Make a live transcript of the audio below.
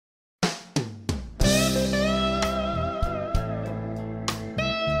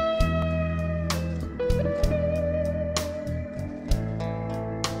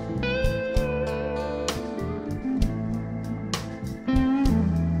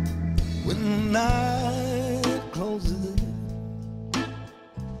night closes in,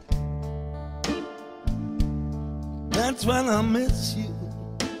 that's when I miss you.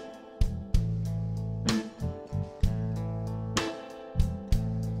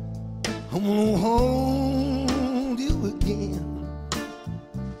 I wanna hold you again,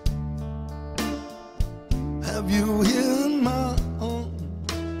 have you in my arms.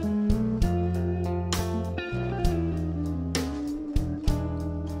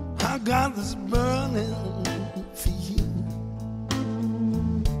 I got this burning for you.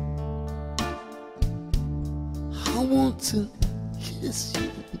 I want to kiss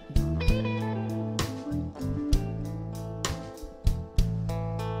you,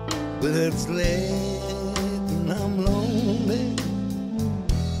 but it's late and I'm lonely,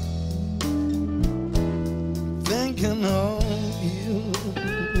 thinking of you.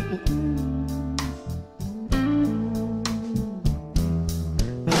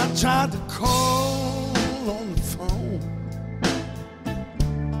 I tried to call on the phone,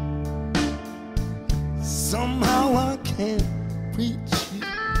 somehow I can't reach you.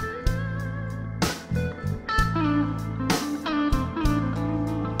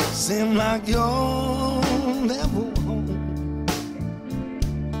 Seems like you're never home,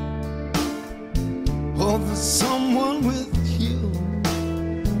 or there's someone with you.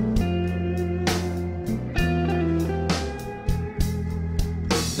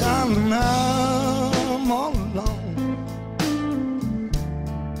 Darling, I'm all alone.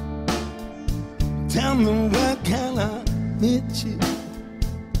 Tell me, where can I meet you?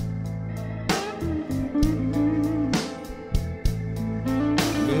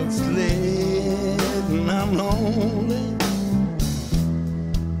 It's late and I'm lonely,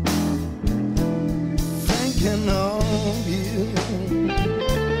 thinking of you.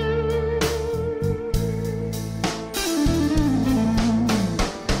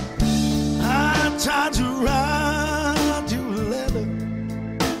 I tried to write you a letter,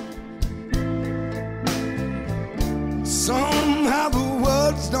 somehow the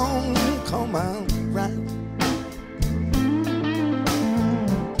words don't come out right.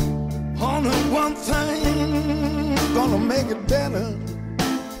 Only one thing gonna make it better,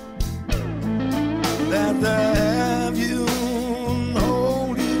 that I have you and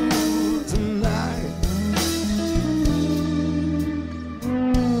hold you tonight.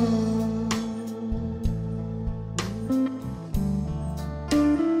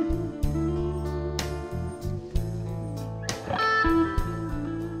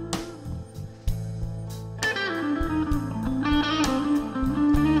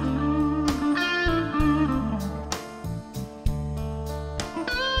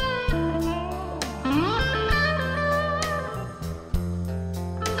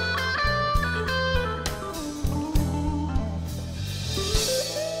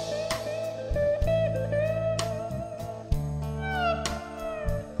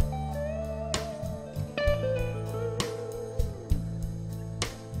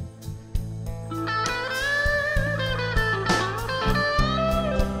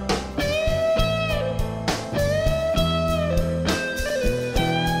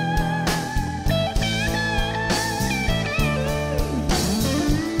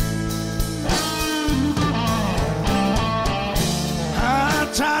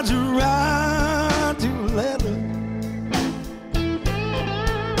 Tried to write you a letter,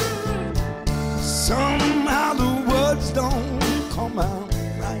 somehow the words don't come out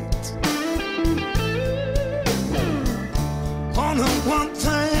right. Only one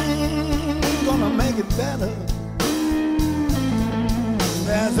thing gonna make it better,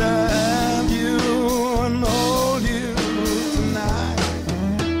 as I have you and hold you tonight.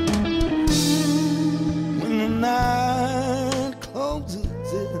 When the night closes,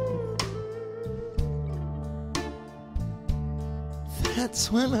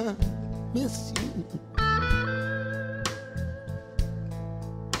 that's when I miss you.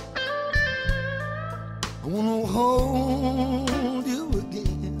 I wanna hold you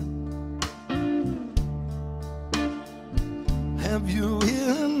again, have you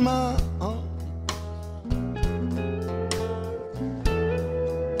in my arms.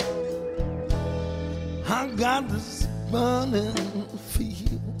 I got this burning for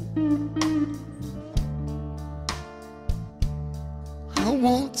you. I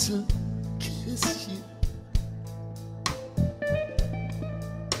want to kiss you,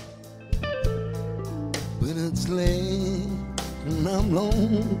 but it's late and I'm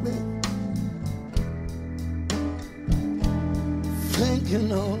lonely,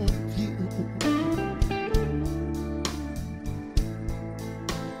 thinking of you.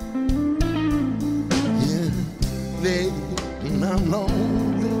 Yeah, late and I'm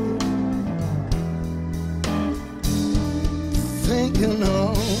lonely, thinking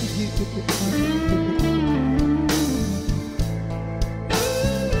of you.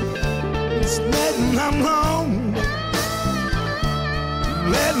 It's letting I'm lonely,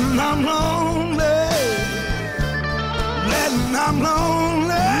 letting I'm lonely, letting I'm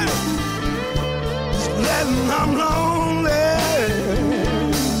lonely, it's letting I'm lonely,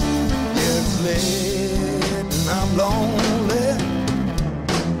 yeah, it's letting I'm lonely.